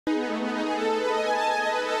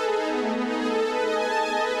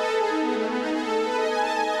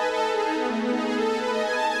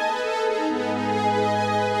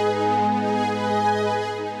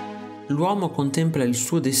L'uomo contempla il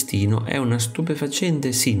suo destino è una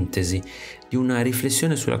stupefacente sintesi di una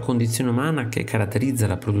riflessione sulla condizione umana che caratterizza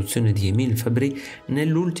la produzione di Emile Fabris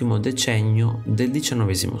nell'ultimo decennio del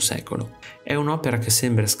XIX secolo. È un'opera che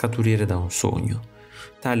sembra scaturire da un sogno.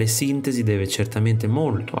 Tale sintesi deve certamente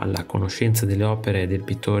molto alla conoscenza delle opere del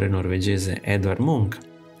pittore norvegese Edvard Munch.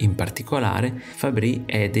 In particolare, Fabris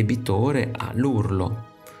è debitore a L'Urlo.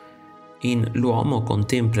 In L'uomo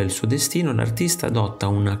contempla il suo destino, l'artista adotta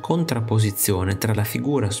una contrapposizione tra la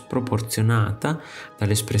figura sproporzionata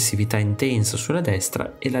dall'espressività intensa sulla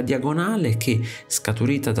destra e la diagonale che,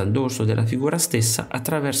 scaturita dal dorso della figura stessa,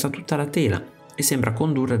 attraversa tutta la tela e sembra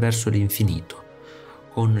condurre verso l'infinito,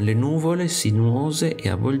 con le nuvole sinuose e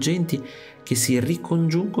avvolgenti che si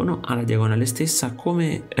ricongiungono alla diagonale stessa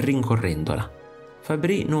come rincorrendola.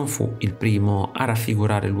 Fabris non fu il primo a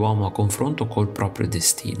raffigurare l'uomo a confronto col proprio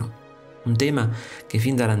destino, un tema che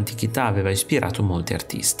fin dall'antichità aveva ispirato molti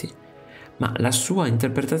artisti, ma la sua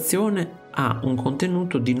interpretazione ha un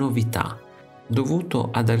contenuto di novità, dovuto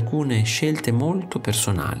ad alcune scelte molto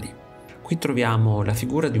personali. Qui troviamo la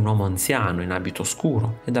figura di un uomo anziano in abito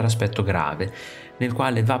scuro e dall'aspetto grave, nel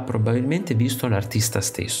quale va probabilmente visto l'artista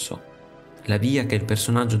stesso. La via che il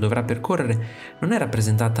personaggio dovrà percorrere non è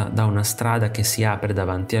rappresentata da una strada che si apre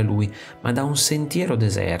davanti a lui, ma da un sentiero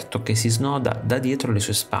deserto che si snoda da dietro le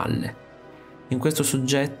sue spalle. In questo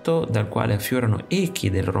soggetto, dal quale affiorano echi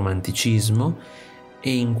del romanticismo,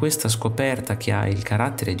 e in questa scoperta che ha il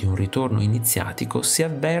carattere di un ritorno iniziatico, si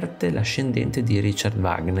avverte l'ascendente di Richard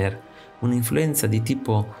Wagner, un'influenza di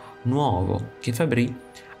tipo nuovo che Fabris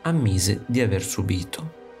ammise di aver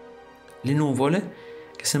subito. Le nuvole,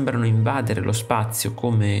 che sembrano invadere lo spazio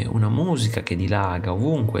come una musica che dilaga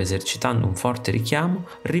ovunque esercitando un forte richiamo,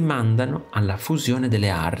 rimandano alla fusione delle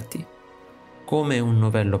arti. Come un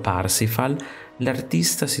novello Parsifal,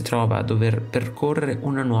 l'artista si trova a dover percorrere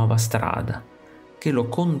una nuova strada che lo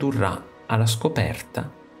condurrà alla scoperta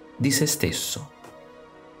di se stesso.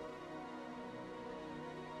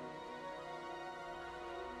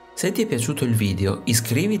 Se ti è piaciuto il video,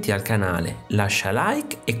 iscriviti al canale, lascia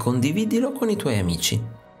like e condividilo con i tuoi amici.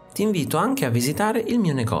 Ti invito anche a visitare il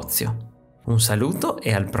mio negozio. Un saluto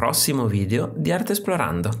e al prossimo video di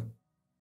Artesplorando.